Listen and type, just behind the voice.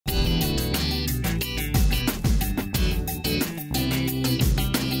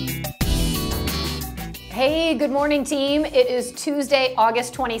Hey, good morning, team. It is Tuesday,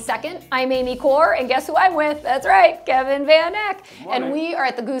 August 22nd. I'm Amy Core, and guess who I'm with? That's right, Kevin Van Eck. And we are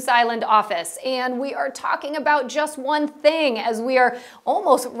at the Goose Island office, and we are talking about just one thing as we are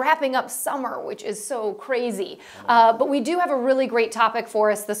almost wrapping up summer, which is so crazy. But we do have a really great topic for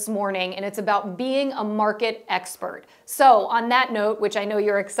us this morning, and it's about being a market expert. So on that note, which I know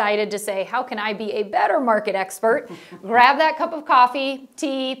you're excited to say, how can I be a better market expert? Grab that cup of coffee,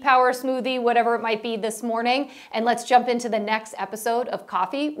 tea, power smoothie, whatever it might be this morning, and let's jump into the next episode of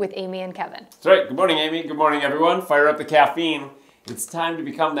Coffee with Amy and Kevin. That's right. Good morning, Amy. Good morning, everyone. Fire up the caffeine. It's time to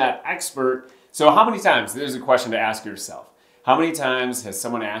become that expert. So how many times, there's a question to ask yourself, how many times has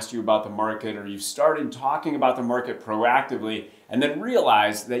someone asked you about the market, or you've started talking about the market proactively and then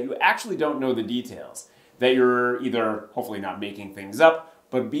realized that you actually don't know the details? That you're either hopefully not making things up,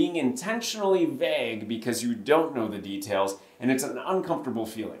 but being intentionally vague because you don't know the details, and it's an uncomfortable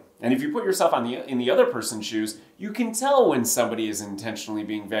feeling. And if you put yourself in the other person's shoes, you can tell when somebody is intentionally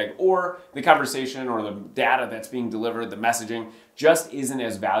being vague, or the conversation or the data that's being delivered, the messaging, just isn't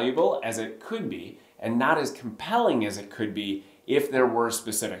as valuable as it could be, and not as compelling as it could be if there were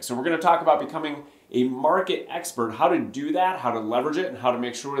specifics. So we're going to talk about becoming a market expert, how to do that, how to leverage it, and how to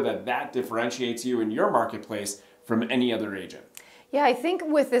make sure that that differentiates you in your marketplace from any other agent. Yeah, I think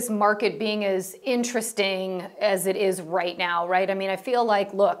with this market being as interesting as it is right now, right? I mean, I feel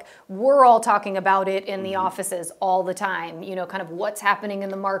like, look, we're all talking about it in the offices all the time, you know, kind of what's happening in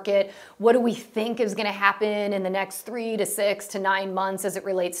the market. What do we think is going to happen in the next 3 to 6 to 9 months as it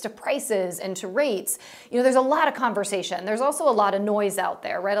relates to prices and to rates? You know, there's a lot of conversation. There's also a lot of noise out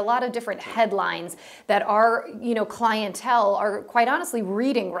there, right? A lot of different headlines that our, you know, clientele are quite honestly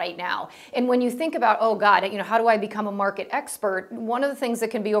reading right now. And when you think about, oh God, you know, how do I become a market expert? One of the things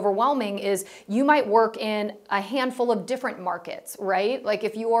that can be overwhelming is you might work in a handful of different markets, right? Like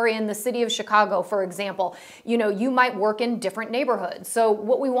if you are in the city of Chicago, for example, you know, you might work in different neighborhoods. So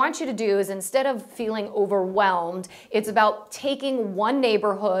what we want you to do is, instead of feeling overwhelmed, it's about taking one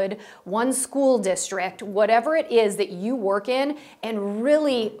neighborhood, one school district, whatever it is that you work in, and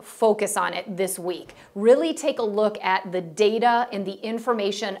really focus on it this week. Really take a look at the data and the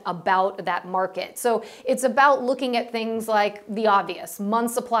information about that market. So it's about looking at things like the obvious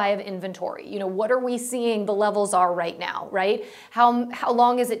month supply of inventory. You know, what are we seeing the levels are right now, right? How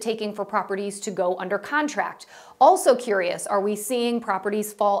long is it taking for properties to go under contract? Also curious, are we seeing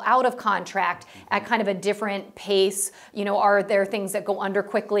properties fall out of contract at kind of a different pace? You know, are there things that go under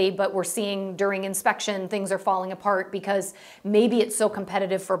quickly, but we're seeing during inspection things are falling apart because maybe it's so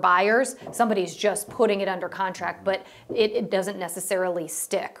competitive for buyers, somebody's just putting it under contract, but it doesn't necessarily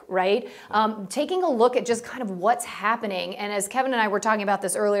stick, right? Taking a look at just kind of what's happening, and as Kevin and I were talking about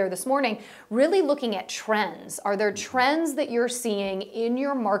this earlier this morning, really looking at trends. Are there trends that you're seeing in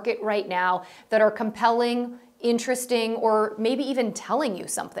your market right now that are compelling, interesting, or maybe even telling you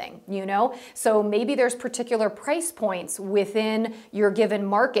something, you know? So maybe there's particular price points within your given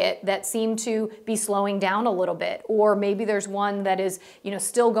market that seem to be slowing down a little bit, or maybe there's one that is, you know,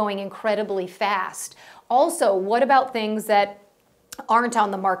 still going incredibly fast. Also, what about things that aren't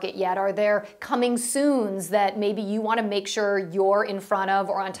on the market yet? Are there coming soons that maybe you want to make sure you're in front of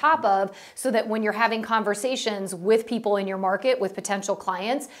or on top of, so that when you're having conversations with people in your market, with potential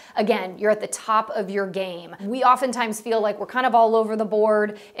clients, again, you're at the top of your game. We oftentimes feel like we're kind of all over the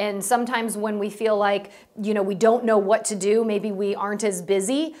board, and sometimes when we feel like, you know, we don't know what to do, maybe we aren't as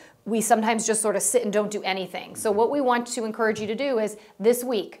busy, we sometimes just sort of sit and don't do anything. So what we want to encourage you to do is this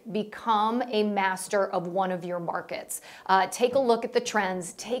week, become a master of one of your markets. Take a look at the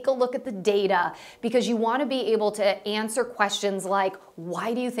trends, take a look at the data, because you want to be able to answer questions like,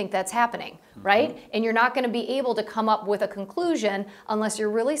 why do you think that's happening, right? And you're not going to be able to come up with a conclusion unless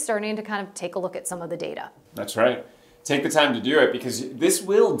you're really starting to kind of take a look at some of the data. That's right. Take the time to do it, because this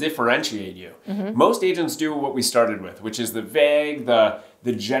will differentiate you. Most agents do what we started with, which is the vague, the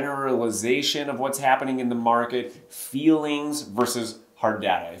generalization of what's happening in the market, feelings versus hard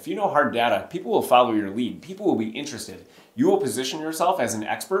data. If you know hard data, people will follow your lead. People will be interested. You will position yourself as an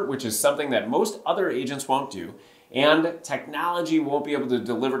expert, which is something that most other agents won't do. And technology won't be able to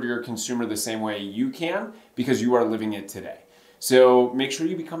deliver to your consumer the same way you can, because you are living it today. So make sure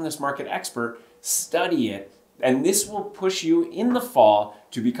you become this market expert, study it, and this will push you in the fall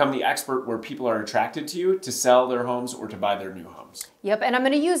to become the expert where people are attracted to you to sell their homes or to buy their new homes. Yep, and I'm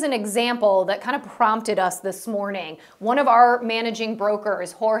going to use an example that kind of prompted us this morning. One of our managing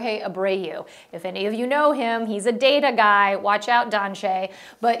brokers, Jorge Abreu. If any of you know him, he's a data guy. Watch out, Donche.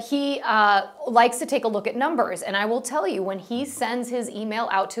 But he likes to take a look at numbers. And I will tell you, when he sends his email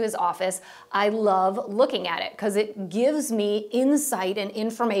out to his office, I love looking at it because it gives me insight and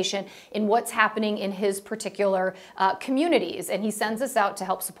information in what's happening in his particular communities. And he sends us out to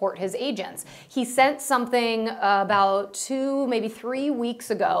help support his agents. He sent something about 2, maybe 3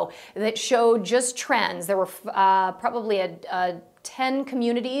 weeks ago that showed just trends. There were probably 10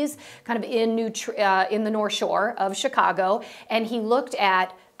 communities kind of in the North Shore of Chicago, and he looked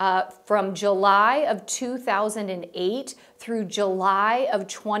at from July of 2008 through July of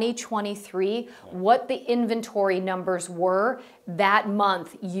 2023, what the inventory numbers were that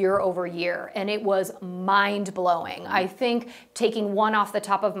month, year over year. And it was mind-blowing. I think, taking one off the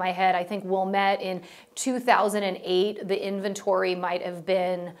top of my head, I think Wilmette in 2008, the inventory might have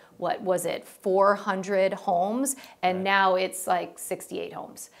been, what was it, 400 homes, and now it's like 68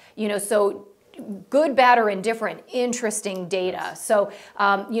 homes. You know, so good, bad, or indifferent, interesting data. So,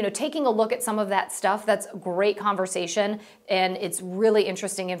 you know, taking a look at some of that stuff, that's a great conversation, and it's really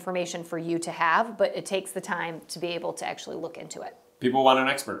interesting information for you to have, but it takes the time to be able to actually look into it. People want an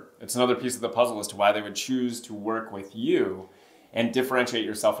expert. It's another piece of the puzzle as to why they would choose to work with you and differentiate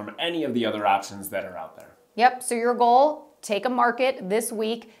yourself from any of the other options that are out there. Yep, so your goal, take a market this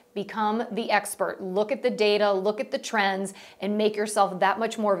week, become the expert. Look at the data, look at the trends, and make yourself that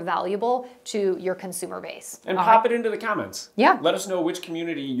much more valuable to your consumer base. And pop it into the comments. Yeah. Let us know which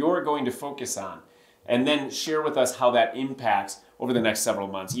community you're going to focus on. And then share with us how that impacts over the next several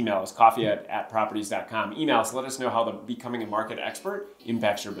months. Email us, coffee@properties.com. Email us, let us know how becoming a market expert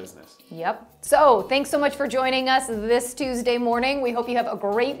impacts your business. Yep. So thanks so much for joining us this Tuesday morning. We hope you have a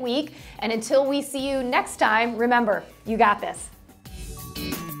great week. And until we see you next time, remember, you got this.